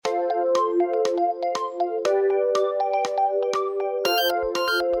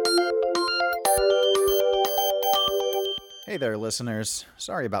Hey there, listeners.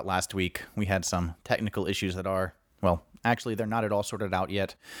 Sorry about last week. We had some technical issues that are, well, actually, they're not at all sorted out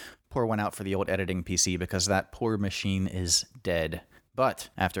yet. Pour one out for the old editing PC because that poor machine is dead. But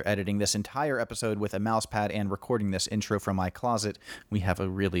after editing this entire episode with a mousepad and recording this intro from my closet, we have a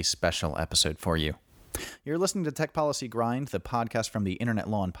really special episode for you. You're listening to Tech Policy Grind, the podcast from the Internet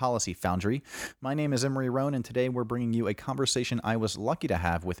Law and Policy Foundry. My name is Emery Rohn, and today we're bringing you a conversation I was lucky to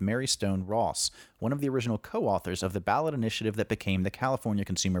have with Mary Stone Ross, one of the original co-authors of the ballot initiative that became the California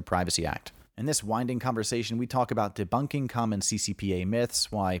Consumer Privacy Act. In this winding conversation, we talk about debunking common CCPA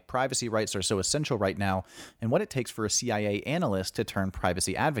myths, why privacy rights are so essential right now, and what it takes for a CIA analyst to turn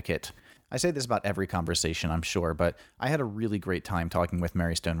privacy advocate. I say this about every conversation, I'm sure, but I had a really great time talking with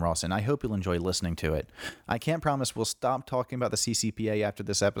Mary Stone Ross, and I hope you'll enjoy listening to it. I can't promise we'll stop talking about the CCPA after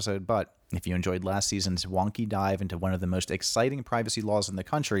this episode, but if you enjoyed last season's wonky dive into one of the most exciting privacy laws in the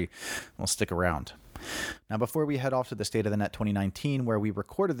country, well, stick around. Now, before we head off to the State of the Net 2019, where we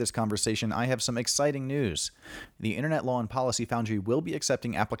recorded this conversation, I have some exciting news. The Internet Law and Policy Foundry will be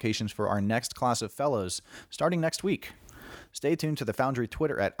accepting applications for our next class of fellows starting next week. Stay tuned to the Foundry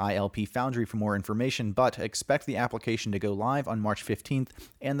Twitter at ILP Foundry for more information, but expect the application to go live on March 15th,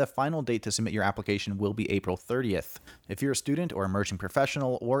 and the final date to submit your application will be April 30th. If you're a student or emerging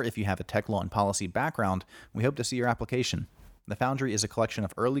professional, or if you have a tech law and policy background, we hope to see your application. The Foundry is a collection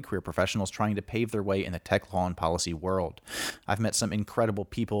of early career professionals trying to pave their way in the tech law and policy world. I've met some incredible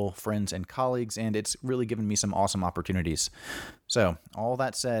people, friends, and colleagues, and it's really given me some awesome opportunities. So, all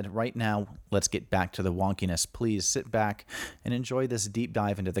that said, right now, let's get back to the wonkiness. Please sit back and enjoy this deep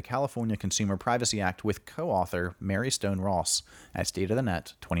dive into the California Consumer Privacy Act with co-author Mary Stone Ross at State of the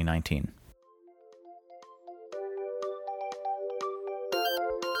Net 2019.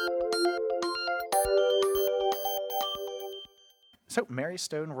 So, Mary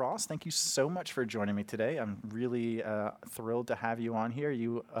Stone Ross, thank you so much for joining me today. I'm really thrilled to have you on here.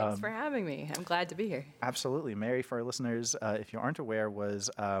 Thanks for having me. I'm glad to be here. Absolutely. Mary, for our listeners, if you aren't aware, was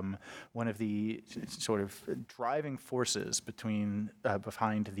one of the sort of driving forces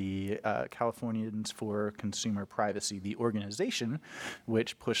behind the Californians for Consumer Privacy, the organization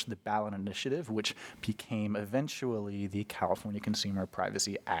which pushed the ballot initiative, which became eventually the California Consumer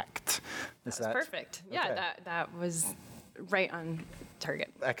Privacy Act. That's perfect. Okay. Yeah, that was right on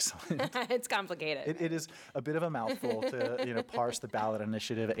target. Excellent. It's complicated. It is a bit of a mouthful to parse the ballot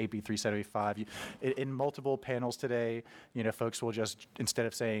initiative, AB 375. In multiple panels today, folks will just, instead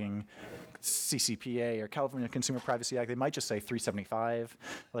of saying CCPA or California Consumer Privacy Act, they might just say 375.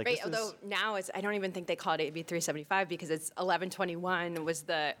 Right. Although now I don't even think they call it AB 375 because it's 1121 and it was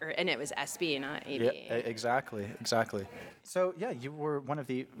SB, not AB. Yeah, exactly. So yeah, you were one of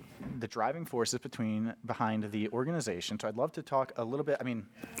the driving forces behind the organization. So I'd love to talk a little bit. I mean,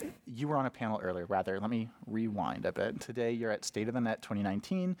 you were on a panel earlier. Let me rewind a bit. Today you're at State of the Net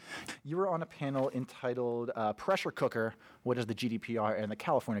 2019. You were on a panel entitled "Pressure Cooker: What does the GDPR and the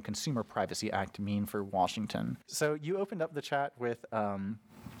California Consumer Privacy Act mean for Washington?" So you opened up the chat with.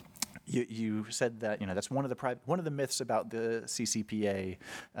 You said that that's one of the myths about the CCPA.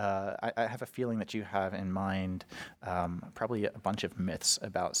 I have a feeling that you have in mind probably a bunch of myths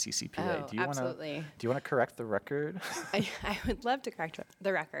about CCPA. Oh, absolutely. Do you want to correct the record? I would love to correct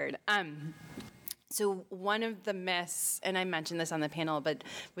the record. So one of the myths, and I mentioned this on the panel, but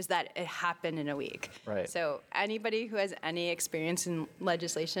was that it happened in a week. Right. So anybody who has any experience in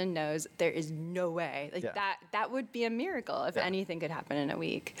legislation knows there is no way. That would be a miracle if anything could happen in a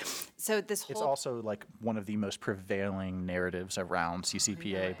week. So it's also like one of the most prevailing narratives around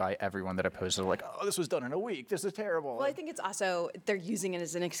CCPA by everyone that opposes it. Like, oh, this was done in a week. This is terrible. Well, I think it's also they're using it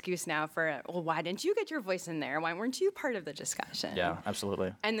as an excuse now for, well, why didn't you get your voice in there? Why weren't you part of the discussion? Yeah,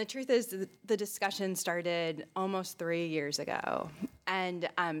 absolutely. And the truth is the discussion started almost 3 years ago. And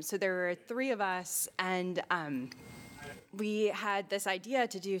so there were three of us, and we had this idea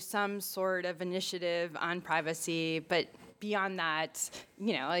to do some sort of initiative on privacy, but beyond that,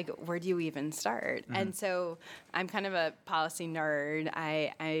 where do you even start? Mm-hmm. And so I'm kind of a policy nerd.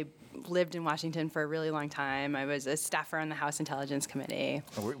 I lived in Washington for a really long time. I was a staffer on the House Intelligence Committee.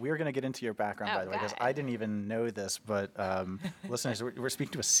 We're going to get into your background, by the way, because I didn't even know this, but listeners, we're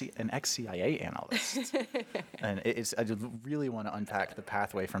speaking to an ex-CIA analyst. And I really want to unpack the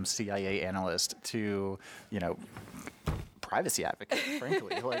pathway from CIA analyst to, privacy advocate,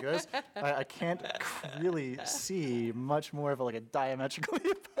 frankly. Like this, I can't really see much more of a diametrically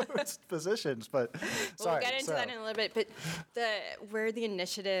opposed positions. But we'll get into that in a little bit. But where the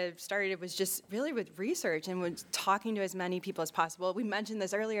initiative started was just really with research and was talking to as many people as possible. We mentioned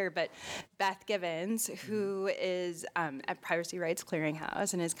this earlier, but Beth Givens, who is at Privacy Rights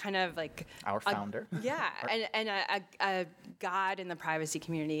Clearinghouse and is kind of like our founder. And a god in the privacy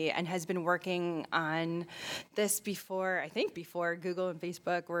community, and has been working on this before Google and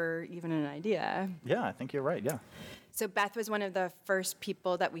Facebook were even an idea. Yeah, I think you're right, yeah. So Beth was one of the first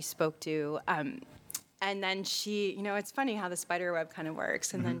people that we spoke to. And then she, it's funny how the spider web kind of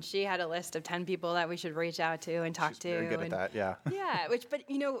works. And then she had a list of 10 people that we should reach out to and talk to. She's very good at that, yeah. Yeah, but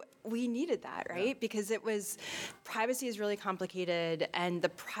we needed that, right? Yeah. Because privacy is really complicated, and the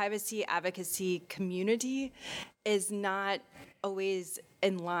privacy advocacy community is not always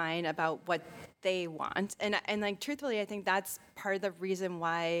in line about what they want. And truthfully, I think that's part of the reason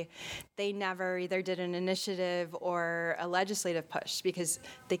why they never either did an initiative or a legislative push, because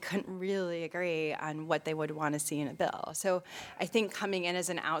they couldn't really agree on what they would want to see in a bill. So I think coming in as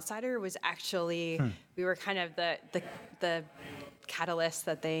an outsider was actually, we were kind of the catalyst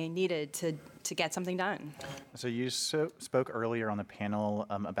that they needed to get something done. So you spoke earlier on the panel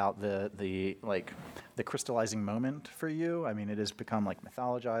about the crystallizing moment for you. I mean, it has become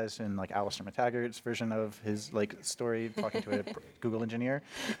mythologized in Alistair McTaggart's version of his story talking to a Google engineer.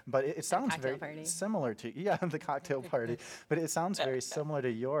 But it sounds very similar to the cocktail party. But it sounds very similar to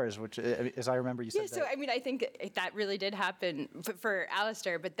yours, which, as I remember, you said. Yeah. So I think that really did happen for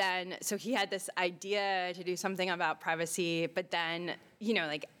Alistair. But then, so he had this idea to do something about privacy, but then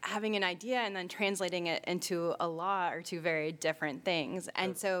having an idea and then translating it into a law are two very different things.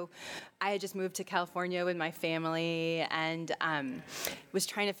 And so I had just moved to California with my family and was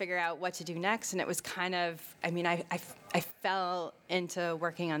trying to figure out what to do next. And it was kind of, I fell into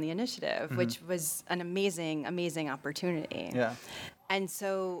working on the initiative, which was an amazing, amazing opportunity. Yeah. And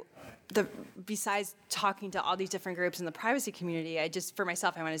so besides talking to all these different groups in the privacy community, for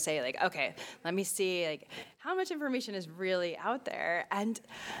myself, I want to say okay, let me see how much information is really out there. And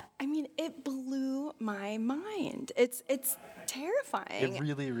it blew my mind. It's terrifying. It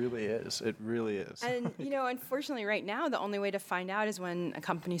really, really is. It really is. And, unfortunately right now, the only way to find out is when a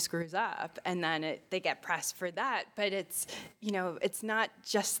company screws up, and then they get pressed for that. But it's not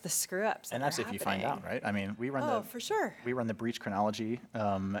just the screw ups. And that's if you find out, right? We run for sure. We run the breach chronology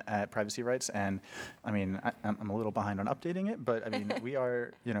at Privacy Rights, and I'm a little behind on updating it, but we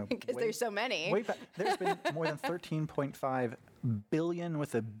are, because there's so many. There's been more than 13.5 billion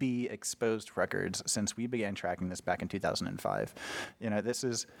with a B exposed records since we began tracking this back in 2005. This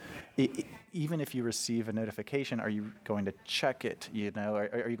is, even if you receive a notification, are you going to check it?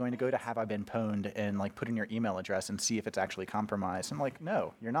 Are you going to go to Have I Been Pwned and put in your email address and see if it's actually compromised? I'm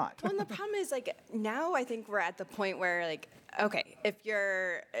no, you're not. Well, and the problem is now I think we're at the point where okay, if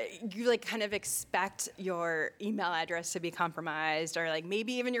you kind of expect your email address to be compromised, or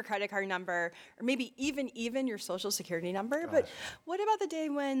maybe even your credit card number, or maybe even your social security number. Gosh. But what about the day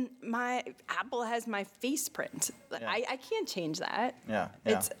when my Apple has my face print? Yeah. I can't change that. Yeah.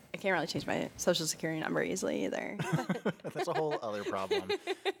 I can't really change my social security number easily either. That's a whole other problem.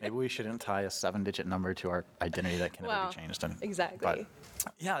 Maybe we shouldn't tie a 7-digit number to our identity that can never be changed. Exactly.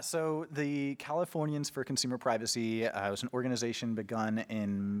 But, so the Californians for Consumer Privacy was an organization begun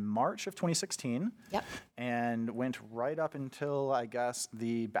in March of 2016. Yep. And went right up until, I guess,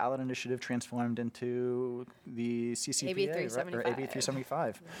 the ballot initiative transformed into the CCPA, AB 375. Or AB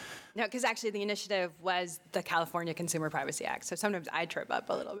 375. No, because actually the initiative was the California Consumer Privacy Act. So sometimes I trip up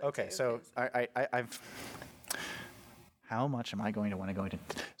a little bit. Okay, too, so I've. How much am I going to want to go into?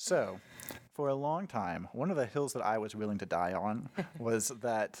 So, for a long time, one of the hills that I was willing to die on was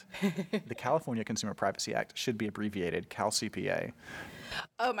that the California Consumer Privacy Act should be abbreviated CalCPA.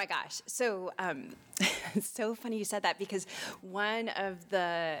 Oh my gosh. So it's so funny you said that, because one of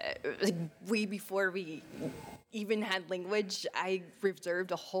the, before we even had language, I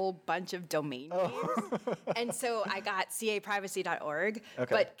reserved a whole bunch of domain names. And so I got caprivacy.org,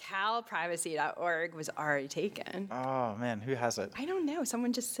 but calprivacy.org was already taken. Oh man, who has it? I don't know.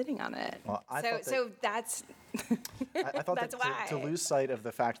 Someone just sitting on it. Well, so that's I thought that's that to lose sight of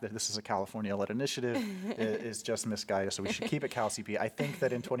the fact that this is a California-led initiative is just misguided. So we should keep it CalCPA. I think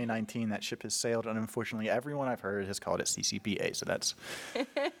that in 2019 that ship has sailed, and unfortunately everyone I've heard has called it CCPA. So that's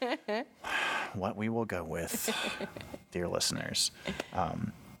what we will go with, dear listeners.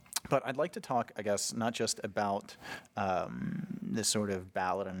 But I'd like to talk, I guess, not just about this sort of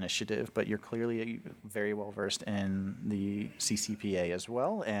ballot initiative, but you're clearly very well versed in the CCPA as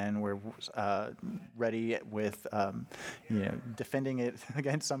well, and we're ready with defending it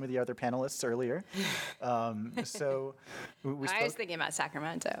against some of the other panelists earlier. So we spoke. I was thinking about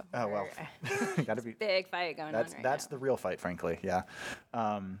Sacramento. Oh well, got to be big fight going on right That's now. the real fight, frankly. Yeah.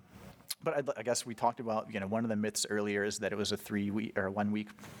 But I guess we talked about, one of the myths earlier is that it was a 3-week or 1-week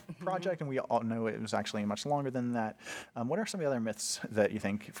project, and we all know it was actually much longer than that. What are some of the other myths that you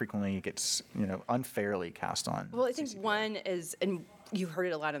think frequently gets, unfairly cast on? Well, I think one is, and you heard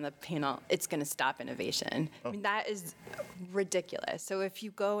it a lot on the panel, it's going to stop innovation. I mean, that is ridiculous. So if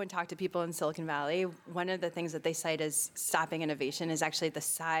you go and talk to people in Silicon Valley, one of the things that they cite as stopping innovation is actually the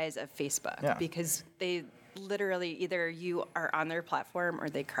size of Facebook, because they literally either you are on their platform or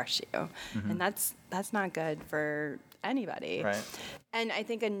they crush you, and that's not good for anybody. Right. And I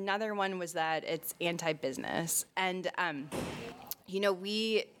think another one was that it's anti-business, and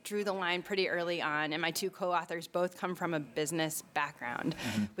we drew the line pretty early on, and my two co-authors both come from a business background,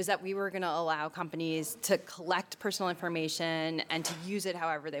 was that we were going to allow companies to collect personal information and to use it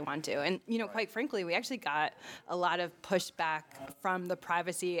however they want to. And, quite frankly, we actually got a lot of pushback from the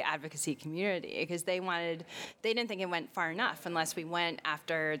privacy advocacy community because they didn't think it went far enough unless we went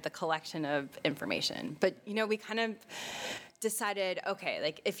after the collection of information. But, we kind of decided,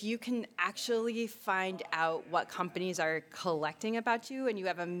 okay, if you can actually find out what companies are collecting about you and you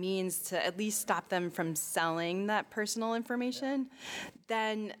have a means to at least stop them from selling that personal information,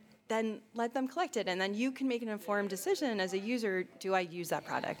 then let them collect it. And then you can make an informed decision as a user, do I use that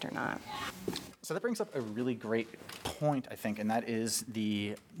product or not? So that brings up a really great point, I think, and that is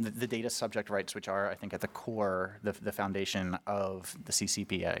the data subject rights, which are, I think, at the core, the foundation of the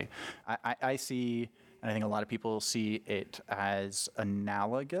CCPA. I see, and I think a lot of people see it as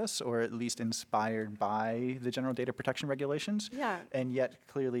analogous or at least inspired by the General Data Protection Regulations. Yeah. And yet,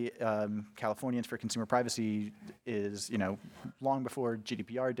 clearly, Californians for Consumer Privacy is, long before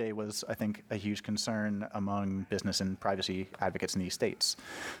GDPR Day was, I think, a huge concern among business and privacy advocates in these states.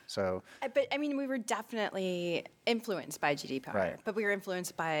 So. But, we were definitely influenced by GDPR, right. But we were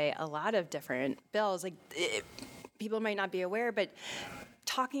influenced by a lot of different bills. People might not be aware, but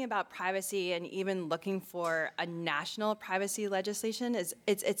talking about privacy and even looking for a national privacy legislation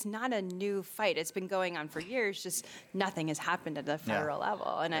it's not a new fight. It's been going on for years, just nothing has happened at the federal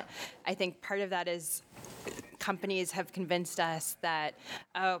level. And I think part of that is companies have convinced us that,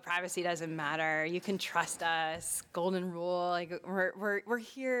 privacy doesn't matter. You can trust us. Golden rule. We're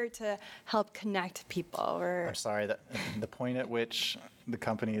here to help connect people. I'm sorry that the point at which the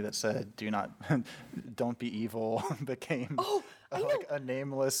company that said don't be evil became a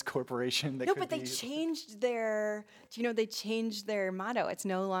nameless corporation that but they changed their motto. It's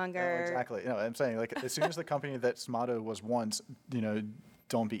no longer exactly. I'm saying as soon as the company that's motto was once,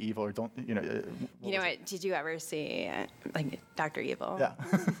 don't be evil or don't, what? Did you ever see Dr. Evil? Yeah.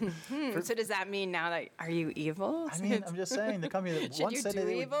 So does that mean now that are you evil? I'm just saying the company that once said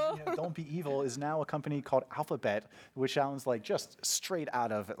don't be evil is now a company called Alphabet, which sounds like just straight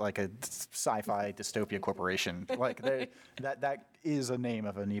out of a sci-fi dystopia corporation. That is a name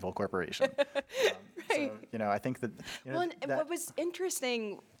of an evil corporation. Right. So, I think that. What was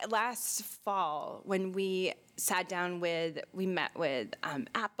interesting last fall when we sat down we met with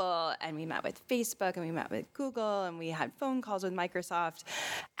Apple, and we met with Facebook, and we met with Google, and we had phone calls with Microsoft,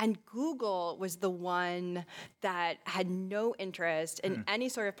 and Google was the one that had no interest in any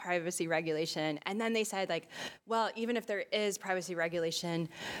sort of privacy regulation. And then they said, even if there is privacy regulation,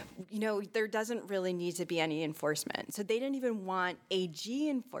 there doesn't really need to be any enforcement. So they didn't even want AG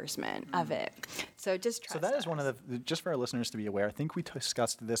enforcement of it. So just trust So that us. is one of the, just for our listeners to be aware, I think we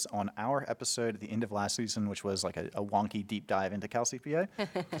discussed this on our episode at the end of last season, which was a wonky deep dive into CalCPA,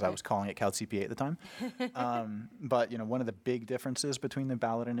 because I was calling it CalCPA at the time. But one of the big differences between the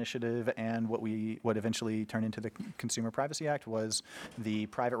ballot initiative and what eventually turned into the Consumer Privacy Act was the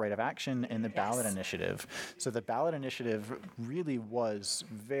private right of action in the ballot initiative. So the ballot initiative really was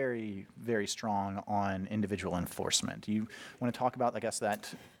very, very strong on individual enforcement. You want to talk about, I guess,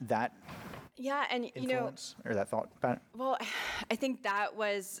 that Yeah, and influence or that thought pattern? Well, I think that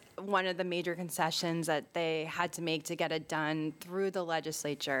was one of the major concessions that they had to make to get it done through the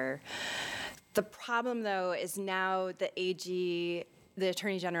legislature. The problem, though, is now the AG, the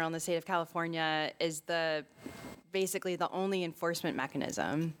Attorney General in the state of California, is basically the only enforcement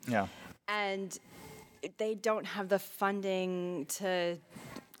mechanism. Yeah. And they don't have the funding to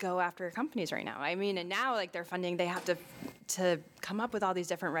go after companies right now. And now, their funding, they have to come up with all these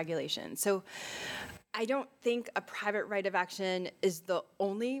different regulations. So I don't think a private right of action is the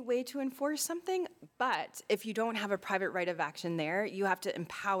only way to enforce something, but if you don't have a private right of action there, you have to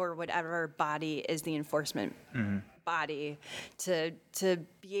empower whatever body is the enforcement body to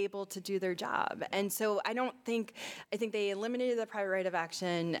be able to do their job. And so I think they eliminated the private right of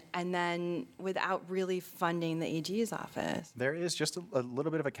action and then without really funding the AG's office. There is just a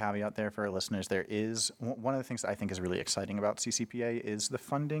little bit of a caveat there for our listeners. There is one of the things that I think is really exciting about CCPA is the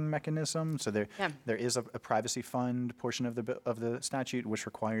funding mechanism. So there is a privacy fund portion of the statute, which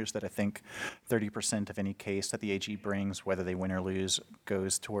requires that I think 30% of any case that the AG brings, whether they win or lose,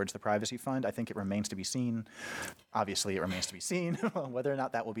 goes towards the privacy fund. I think it remains to be seen. Obviously, it remains to be seen whether or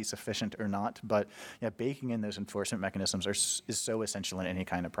not that will be sufficient or not. But baking in those enforcement mechanisms is so essential in any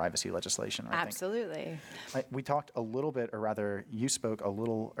kind of privacy legislation. Absolutely. We talked a little bit, or rather, you spoke a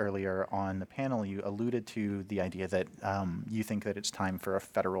little earlier on the panel. You alluded to the idea that you think that it's time for a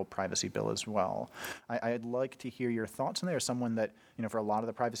federal privacy bill as well. I'd like to hear your thoughts on there. Someone that, for a lot of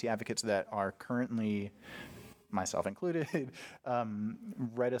the privacy advocates that are currently, myself included,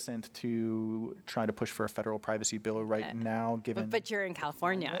 reticent to try to push for a federal privacy bill right now, given... But you're in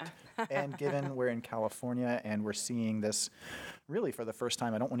California. And given we're in California and we're seeing this really for the first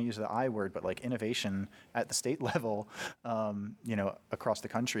time, I don't want to use the I word, but like innovation at the state level, across the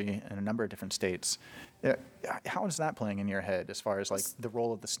country in a number of different states. How is that playing in your head as far as like the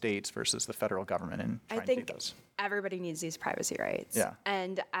role of the states versus the federal government in trying to do those? Everybody needs these privacy rights. Yeah.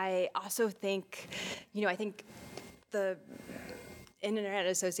 And I also think, I think the Internet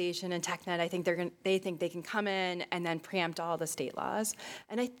Association and TechNet, I think they think they can come in and then preempt all the state laws.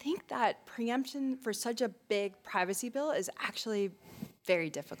 And I think that preemption for such a big privacy bill is actually very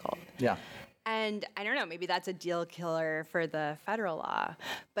difficult. Yeah. And I don't know, maybe that's a deal killer for the federal law.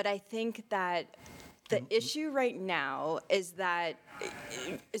 But I think that the issue right now is that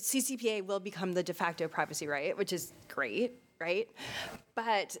CCPA will become the de facto privacy right, which is great, right?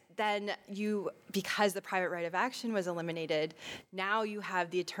 But then because the private right of action was eliminated, now you have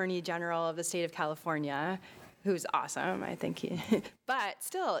the Attorney General of the state of California, who's awesome, I think but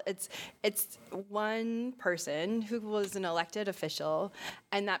still, it's one person who was an elected official,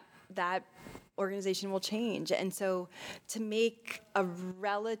 and that organization will change. And so to make a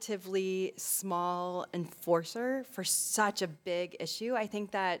relatively small enforcer for such a big issue, I think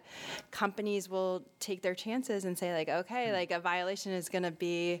that companies will take their chances and say, like, okay, like a violation is going to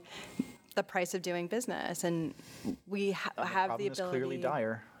be the price of doing business. And we have the ability. The problem is clearly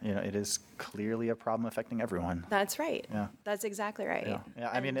dire. It is clearly a problem affecting everyone. That's right. Yeah. That's exactly right.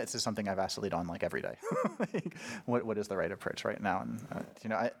 Yeah. I mean, it's just something I've asked Lead on like every day. What is the right approach right now?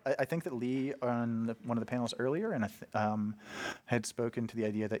 And I think that Lee on one of the panels earlier and had spoken to the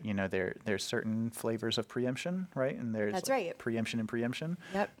idea that there's certain flavors of preemption, right? And there's That's right. preemption and preemption.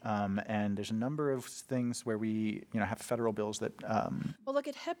 Yep. And there's a number of things where we have federal bills that. Well, look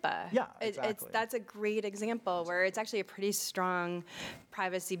at HIPAA. Yeah, exactly. That's a great example where it's actually a pretty strong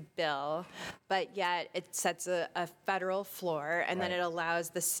privacy bill, but yet it sets a federal floor, and then it allows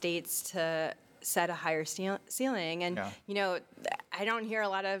the states to set a higher ceiling. And, I don't hear a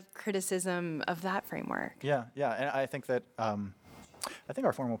lot of criticism of that framework. Yeah. And I think that I think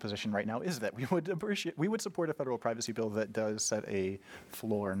our formal position right now is that we would support a federal privacy bill that does set a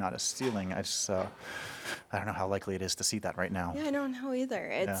floor, not a ceiling. I don't know how likely it is to see that right now. Yeah, I don't know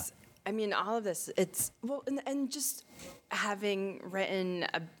either. I mean, all of this, and just having written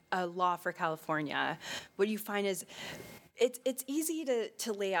a law for California, what you find is it's easy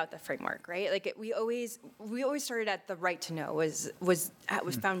to lay out the framework, right? Like we always started at the right to know was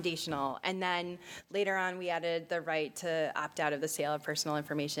foundational, and then later on we added the right to opt out of the sale of personal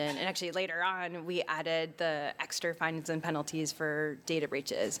information, and actually later on we added the extra fines and penalties for data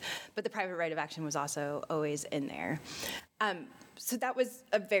breaches. But the private right of action was also always in there. So that was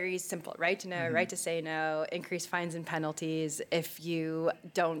a very simple right to know, right to say no, increase fines and penalties if you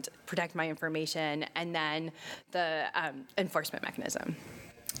don't protect my information, and then the enforcement mechanism.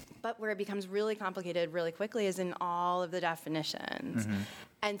 But where it becomes really complicated really quickly is in all of the definitions.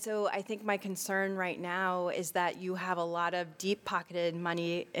 And so I think my concern right now is that you have a lot of deep-pocketed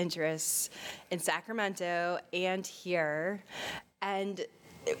money interests in Sacramento and here, and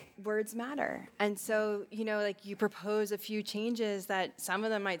words matter. And so, you propose a few changes that some of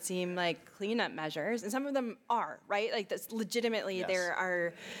them might seem like cleanup measures, and some of them are, right? Like, that's legitimately, yes. There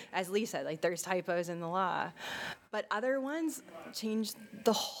are, as Lee said, like, there's typos in the law. But other ones change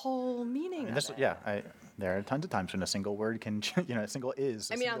the whole meaning of it. Yeah, there are tons of times when a single word can, a single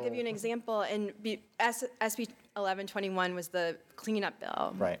is. I'll give you an example. In SB 1121 was the cleanup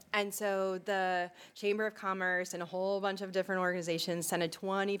bill. Right. And so the Chamber of Commerce and a whole bunch of different organizations sent a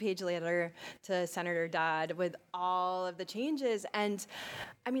 20-page letter to Senator Dodd with all of the changes. And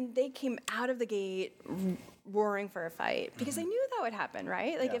I mean, they came out of the gate roaring for a fight because they knew that would happen,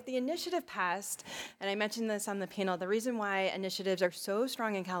 right? Like if the initiative passed, and I mentioned this on the panel, the reason why initiatives are so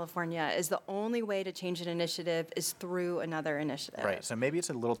strong in California is the only way to change an initiative is through another initiative. Right. So maybe it's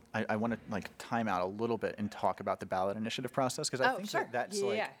a little, I want to like time out a little bit and talk about the ballot initiative process, because I think that's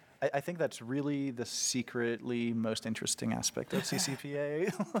like, I think that's really the secretly most interesting aspect of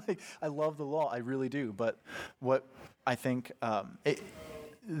CCPA. Like, I love the law, I really do. But what I think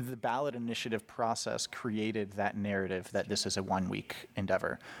the ballot initiative process created that narrative that this is a one-week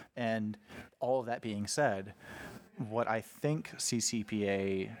endeavor. And all of that being said, what I think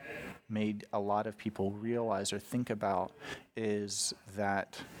CCPA made a lot of people realize or think about is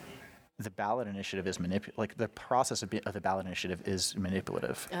that the ballot initiative is like the process of the ballot initiative is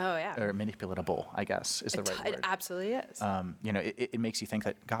manipulative. Oh, yeah. Or manipulatable, I guess, is the right word. It absolutely is. You know, it makes you think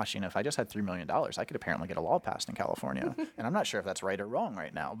that, gosh, you know, if I just had $3 million, I could apparently get a law passed in California. And I'm not sure if that's right or wrong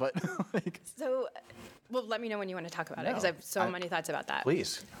right now, but like. So, well, let me know when you want to talk about it, because I have so many thoughts about that.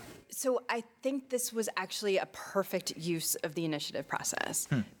 Please. So I think this was actually a perfect use of the initiative process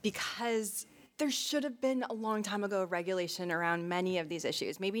because there should have been a long time ago regulation around many of these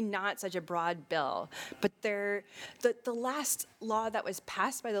issues. Maybe not such a broad bill, but the last law that was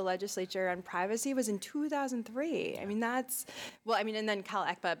passed by the legislature on privacy was in 2003. I mean, and then Cal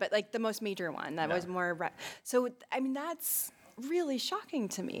ECPA, but like the most major one that was more. So, I mean, that's really shocking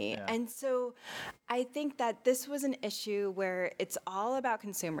to me. Yeah. And so I think that this was an issue where it's all about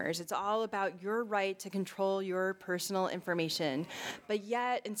consumers. It's all about your right to control your personal information. But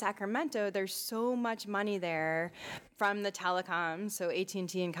yet in Sacramento, there's so much money there from the telecoms. So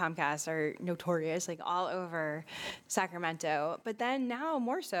AT&T and Comcast are notorious, like all over Sacramento. But then now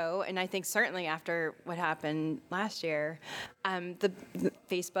more so, and I think certainly after what happened last year, the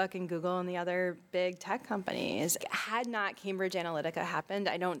Facebook and Google and the other big tech companies, had not Cambridge Analytica happened,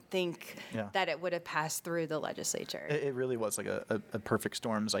 I don't think that it would have passed through the legislature. It really was like a perfect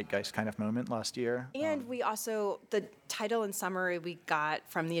storm zeitgeist kind of moment last year. And we also, the title and summary we got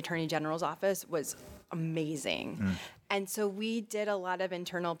from the Attorney General's office was amazing. And so we did a lot of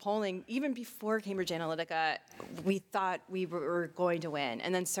internal polling. Even before Cambridge Analytica, we thought we were going to win,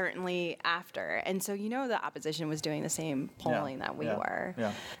 and then certainly after. And so, you know, the opposition was doing the same polling that we were.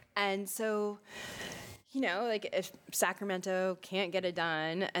 Yeah. And so, you know, like if Sacramento can't get it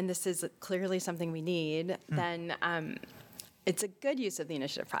done, and this is clearly something we need, then it's a good use of the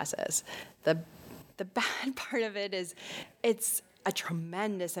initiative process. The bad part of it is it's a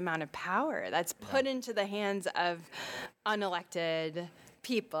tremendous amount of power that's put into the hands of unelected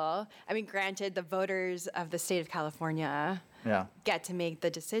people. I mean, granted, the voters of the state of California get to make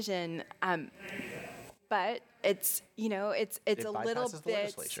the decision, but it's, you know, it's a little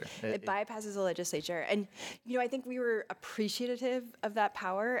bit, it bypasses the legislature. And, you know, I think we were appreciative of that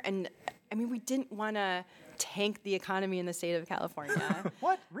power. And I mean, we didn't want to tank the economy in the state of California.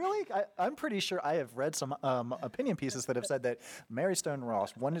 What? Really? I'm pretty sure I have read some opinion pieces that have said that Mary Stone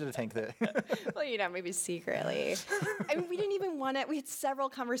Ross wanted to tank the... Well, you know, maybe secretly. I mean, we didn't even want to... We had several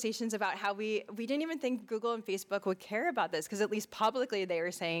conversations about how we didn't even think Google and Facebook would care about this, because at least publicly they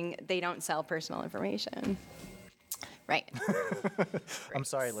were saying they don't sell personal information. Right. I'm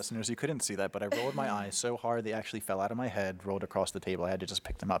sorry, listeners, you couldn't see that, but I rolled my eyes so hard they actually fell out of my head, rolled across the table. I had to just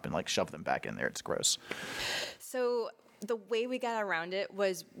pick them up and like shove them back in there. It's gross. So the way we got around it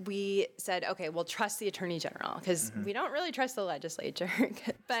was we said, okay, we'll trust the Attorney General, because we don't really trust the legislature.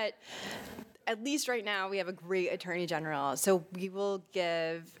 But at least right now we have a great Attorney General. So we will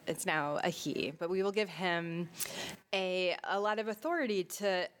give, it's now a he, but we will give him a lot of authority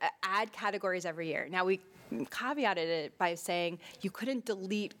to add categories every year. Now we caveated it by saying you couldn't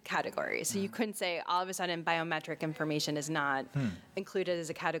delete categories. So you couldn't say all of a sudden biometric information is not included as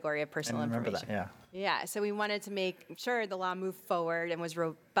a category of personal information. That, yeah, so we wanted to make sure the law moved forward and was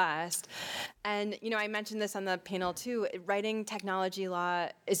robust. And, you know, I mentioned this on the panel too, writing technology law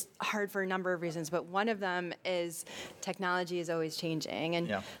is hard for a number of reasons, but one of them is technology is always changing.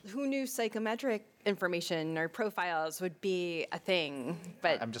 And who knew psychometric information or profiles would be a thing?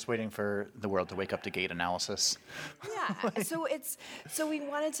 But I'm just waiting for the world to wake up to gait analysis. Yeah, so we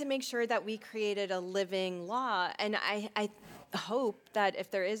wanted to make sure that we created a living law, and I hope that if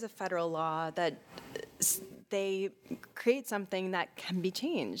there is a federal law that they create something that can be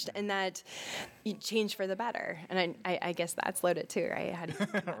changed and that you change for the better. And I guess that's loaded too, right? How do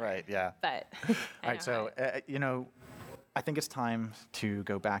you right, yeah. But all right, so, you know, I think it's time to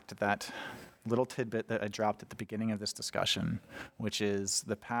go back to that little tidbit that I dropped at the beginning of this discussion, which is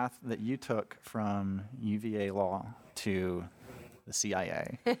the path that you took from UVA law to the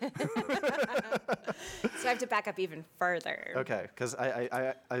CIA. So I have to back up even further. Okay, because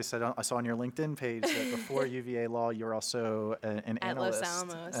I saw on your LinkedIn page that before UVA law, you were also an analyst Los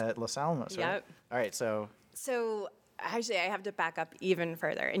Alamos. at Los Alamos. Right? Yep. All right, so Actually, I have to back up even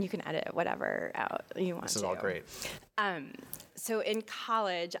further, and you can edit whatever out you want to. this is all great. So in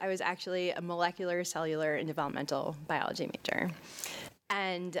college, I was actually a molecular, cellular, and developmental biology major.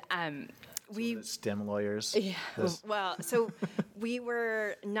 And The STEM lawyers. yeah, well, so we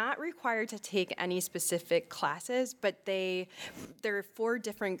were not required to take any specific classes, but there are 4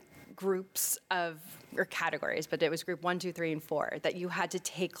 different groups or categories, but it was group 1, 2, 3, and 4 that you had to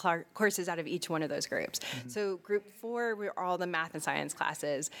take courses out of each one of those groups. Mm-hmm. So group 4 were all the math and science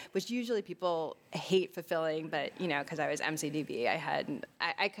classes, which usually people hate fulfilling, but because I was MCDB,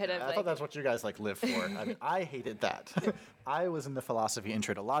 I could have. I thought that's what you guys live for. I mean, I hated that. I was in the philosophy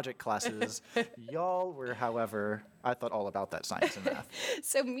intro to logic classes. Y'all were, however, I thought all about that science and math.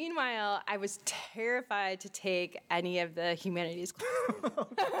 So meanwhile, I was terrified to take any of the humanities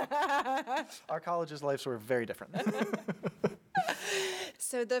classes. Our colleges' lives were very different.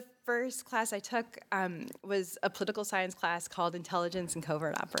 So the first class I took was a political science class called Intelligence and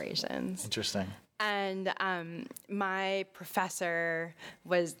Covert Operations. Interesting. And my professor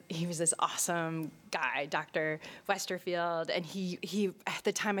was this awesome guy, Dr. Westerfield, and he at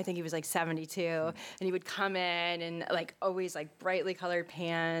the time I think he was like 72, and he would come in and always brightly colored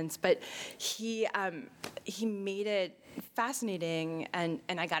pants, but he made it fascinating, and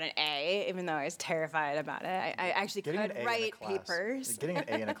I got an A, even though I was terrified about it. I actually could write papers. Getting an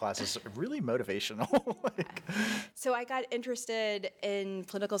A in a class is really motivational. So I got interested in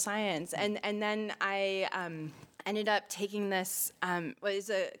political science, and then I ended up taking this, was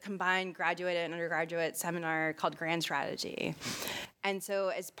a combined graduate and undergraduate seminar called Grand Strategy. And so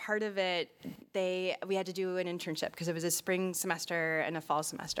as part of it, we had to do an internship because it was a spring semester and a fall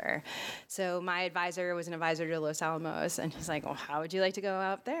semester. So my advisor was an advisor to Los Alamos, and he's like, well, how would you like to go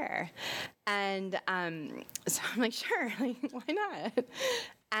out there? And so I'm like, sure, why not?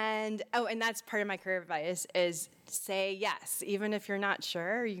 And that's part of my career advice is say yes, even if you're not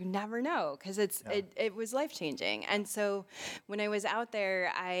sure. You never know, because it was life-changing. And so when I was out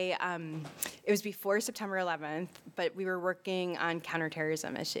there, it was before September 11th, but we were working on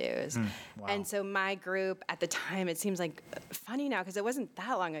counterterrorism issues. Wow. And so my group at the time, it seems like funny now because it wasn't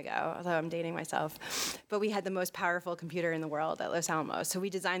that long ago, although I'm dating myself, but we had the most powerful computer in the world at Los Alamos. So we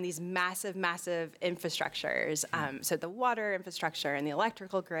designed these massive, massive infrastructures. So the water infrastructure and the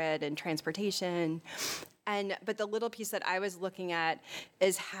electrical grid and transportation. But the little piece that I was looking at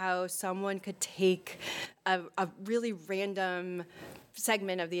is how someone could take a really random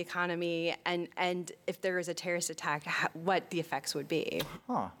segment of the economy and if there was a terrorist attack, what the effects would be.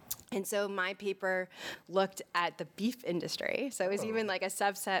 Huh. And so my paper looked at the beef industry. So it was even like a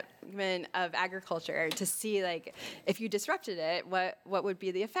subsegment of agriculture to see if you disrupted it, what would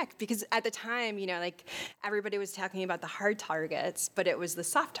be the effect? Because at the time, everybody was talking about the hard targets, but it was the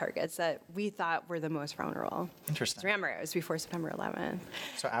soft targets that we thought were the most vulnerable. Interesting. So remember, it was before September 11th.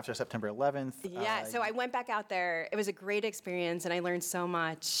 So after September 11th. Yeah, so I went back out there. It was a great experience, and I learned so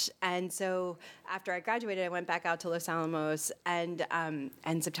much. And so after I graduated, I went back out to Los Alamos, and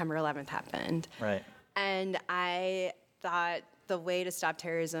September 11th happened. Right. And I thought the way to stop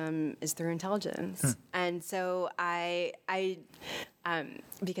terrorism is through intelligence. And so I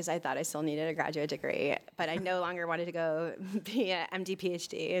because I thought I still needed a graduate degree, but I no longer wanted to go be an MD,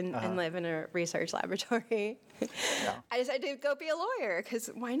 PhD and live in a research laboratory. Yeah. I decided to go be a lawyer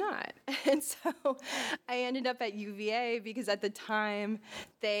because why not? And so I ended up at UVA because at the time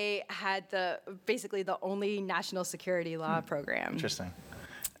they had basically the only national security law program. Interesting.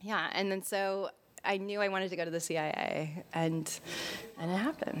 Yeah, and then so I knew I wanted to go to the CIA, and it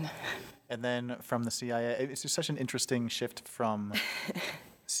happened. And then from the CIA, it's just such an interesting shift from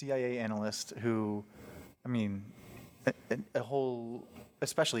CIA analyst who, I mean, a whole,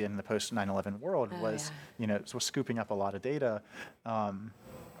 especially in the post 9/11 world, was scooping up a lot of data.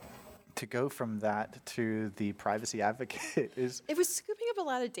 To go from that to the privacy advocate is. It was scooping up a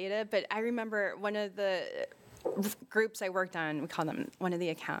lot of data, but I remember one of the groups I worked on, we call them one of the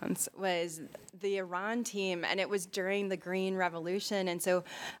accounts, was the Iran team, and it was during the Green Revolution, and so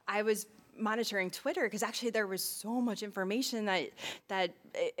I was monitoring Twitter because actually there was so much information that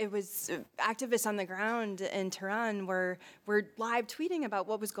it was activists on the ground in Tehran were live tweeting about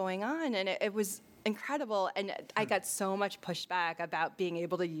what was going on, and it was incredible. And I got so much pushback about being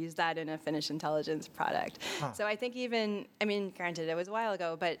able to use that in a Finnish intelligence product. So I think granted, it was a while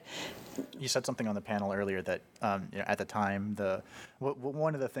ago, but you said something on the panel earlier that at the time,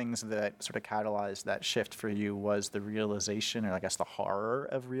 one of the things that sort of catalyzed that shift for you was the realization, or I guess the horror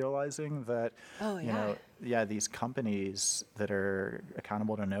of realizing that, these companies that are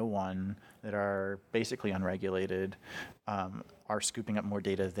accountable to no one, that are basically unregulated, are scooping up more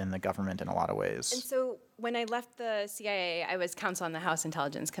data than the government in a lot of ways. And so when I left the CIA, I was counsel on the House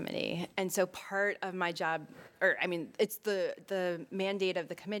Intelligence Committee. And so part of my job, it's the mandate of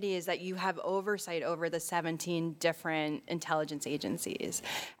the committee is that you have oversight over the 17 different intelligence agencies.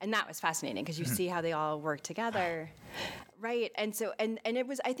 And that was fascinating because you see how they all work together. Right. And so, and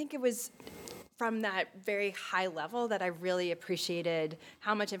I think it was from that very high level that I really appreciated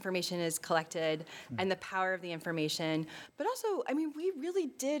how much information is collected and the power of the information. But also, we really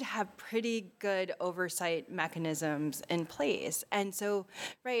did have pretty good oversight mechanisms in place. And so,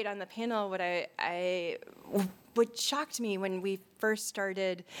 right, on the panel, what shocked me when we first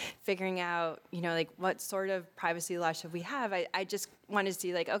started figuring out, what sort of privacy law should we have, I just wanted to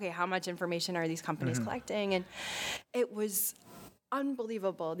see, okay, how much information are these companies collecting? And it was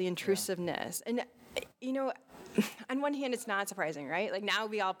unbelievable, the intrusiveness. And, on one hand, it's not surprising, right? Now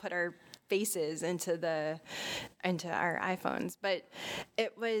we all put our faces into our iPhones. But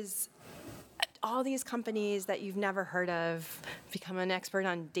it was all these companies that you've never heard of become an expert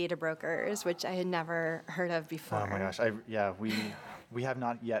on data brokers, which I had never heard of before. Oh my gosh, we have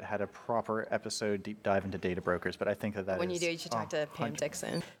not yet had a proper episode deep dive into data brokers, but I think that when you do, you should talk to Pam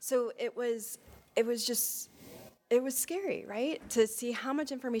Dixon. So it was scary, right? To see how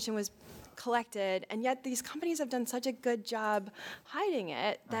much information was collected, and yet these companies have done such a good job hiding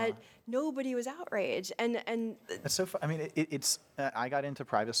it that nobody was outraged. And it's so fun. It's I got into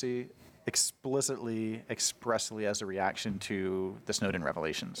privacy expressly as a reaction to the Snowden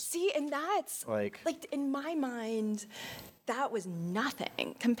revelations. See, and that's like in my mind, that was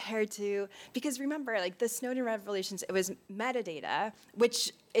nothing compared to, because remember, the Snowden revelations, it was metadata,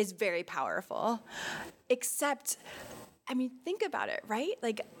 which is very powerful, except, think about it, right?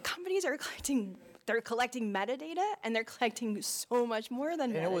 Companies are collecting metadata, and they're collecting so much more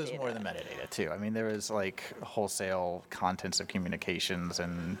than metadata. It was more than metadata too. There was wholesale contents of communications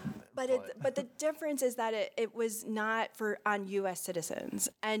and. But the difference is that it was not on U.S. citizens,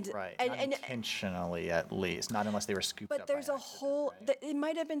 and right, not intentionally at least, not unless they were scooped up. But there's it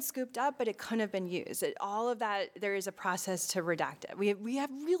might have been scooped up, but it couldn't have been used. All of that, there is a process to redact it. We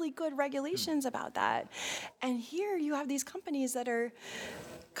have really good regulations about that, and here you have these companies that are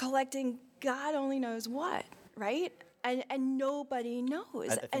collecting God only knows what, right? And nobody knows.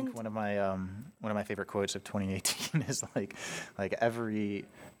 I think one of my favorite quotes of 2018 is every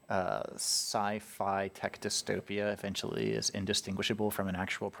sci-fi tech dystopia eventually is indistinguishable from an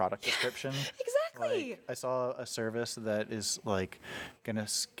actual product description. Exactly. I saw a service that is gonna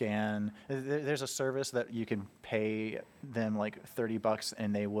scan. There's a service that you can pay them $30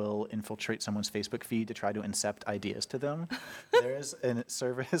 and they will infiltrate someone's Facebook feed to try to incept ideas to them. There's a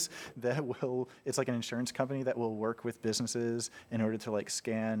service that it's an insurance company that will work with businesses in order to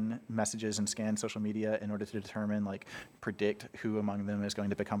scan messages and scan social media in order to determine predict who among them is going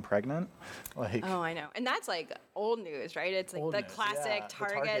to become pregnant. Oh, I know. And that's old news, right? It's the classic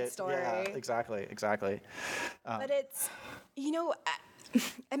Target story. Yeah, exactly. But it's,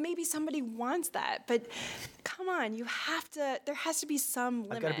 and maybe somebody wants that, but come on, there has to be some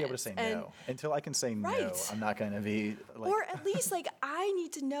limit. I've got to be able to say no. Until I can say no, I'm not going to be or at least I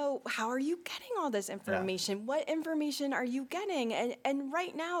need to know, how are you getting all this information? Yeah. What information are you getting? And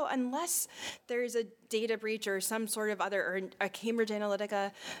right now, unless there's a data breach or some sort of or a Cambridge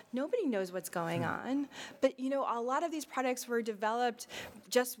Analytica, nobody knows what's going on. But, a lot of these products were developed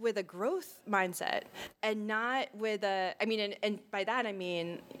just with a growth mindset and not with and by that I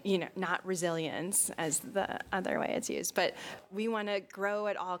mean, not resilience as the other way it's used, but we want to grow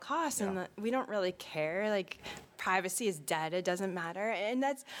at all costs, and we don't really care. Privacy is dead; it doesn't matter, and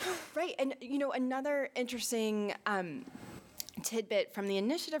that's right. And another interesting tidbit from the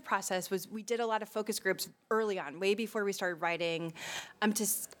initiative process was we did a lot of focus groups early on, way before we started writing,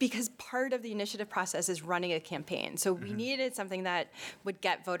 because part of the initiative process is running a campaign. So we needed something that would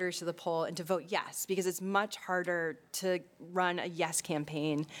get voters to the poll and to vote yes, because it's much harder to run a yes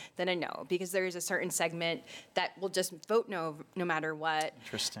campaign than a no, because there is a certain segment that will just vote no matter what.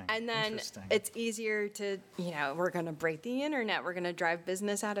 Interesting. And then it's easier to, we're going to break the internet, we're going to drive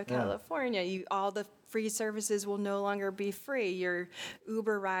business out of California. All the free services will no longer be free. Your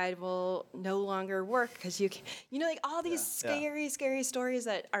Uber ride will no longer work because like all these scary stories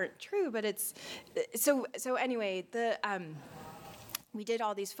that aren't true, but it's so anyway, we did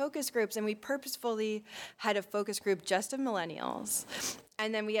all these focus groups, and we purposefully had a focus group just of millennials.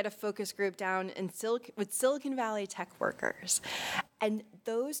 And then we had a focus group down in with Silicon Valley tech workers. And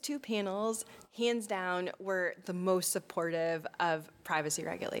those two panels, hands down, were the most supportive of privacy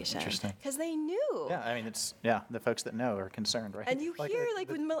regulation. Interesting. Because they knew. Yeah, I mean, the folks that know are concerned, right? And you hear,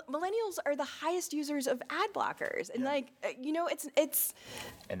 with millennials are the highest users of ad blockers. And, it's...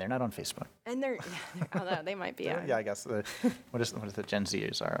 And they're not on Facebook. And they're... although they might be on. Yeah, I guess. What is the Gen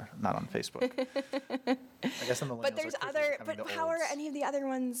Zers are not on Facebook? I guess the millennials But there's other... But how are any of the other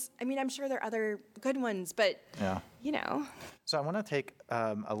ones... I mean, I'm sure there are other good ones, but, So I want to take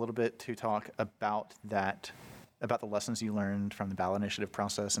a little bit to talk about the lessons you learned from the ballot initiative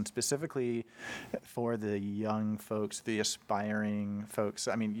process, and specifically for the young folks, the aspiring folks.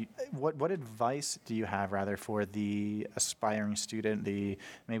 I mean, what advice do you have, rather, for the aspiring student,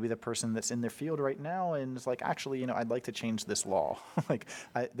 maybe the person that's in their field right now and is like, actually, I'd like to change this law.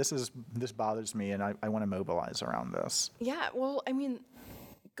 This bothers me, and I want to mobilize around this. Yeah, well, I mean,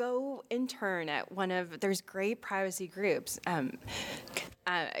 go intern at there's great privacy groups.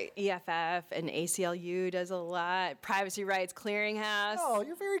 EFF and ACLU does a lot. Privacy Rights Clearinghouse. Oh,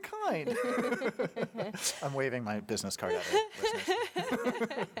 you're very kind. I'm waving my business card at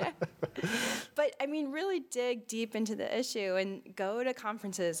listeners. But, I mean, really dig deep into the issue and go to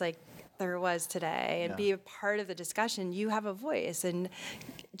conferences like there was today and be a part of the discussion. You have a voice, and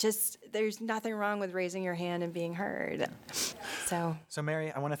just there's nothing wrong with raising your hand and being heard. So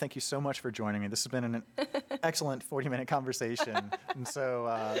Mary, I want to thank you so much for joining me. This has been an excellent 40-minute conversation. And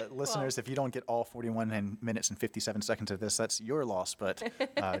so listeners, if you don't get all 41 minutes and 57 seconds of this, that's your loss, but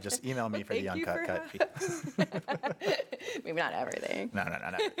just email me for the uncut cut. Maybe not everything. No.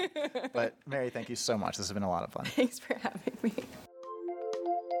 But Mary, thank you so much. This has been a lot of fun. Thanks for having me.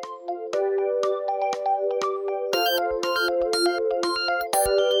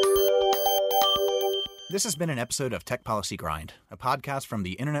 This has been an episode of Tech Policy Grind, a podcast from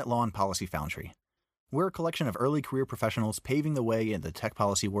the Internet Law and Policy Foundry. We're a collection of early career professionals paving the way in the tech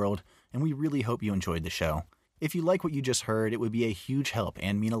policy world, and we really hope you enjoyed the show. If you like what you just heard, it would be a huge help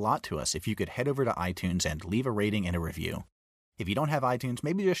and mean a lot to us if you could head over to iTunes and leave a rating and a review. If you don't have iTunes,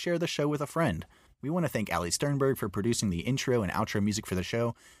 maybe just share the show with a friend. We want to thank Ali Sternberg for producing the intro and outro music for the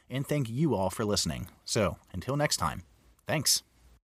show, and thank you all for listening. So, until next time, thanks.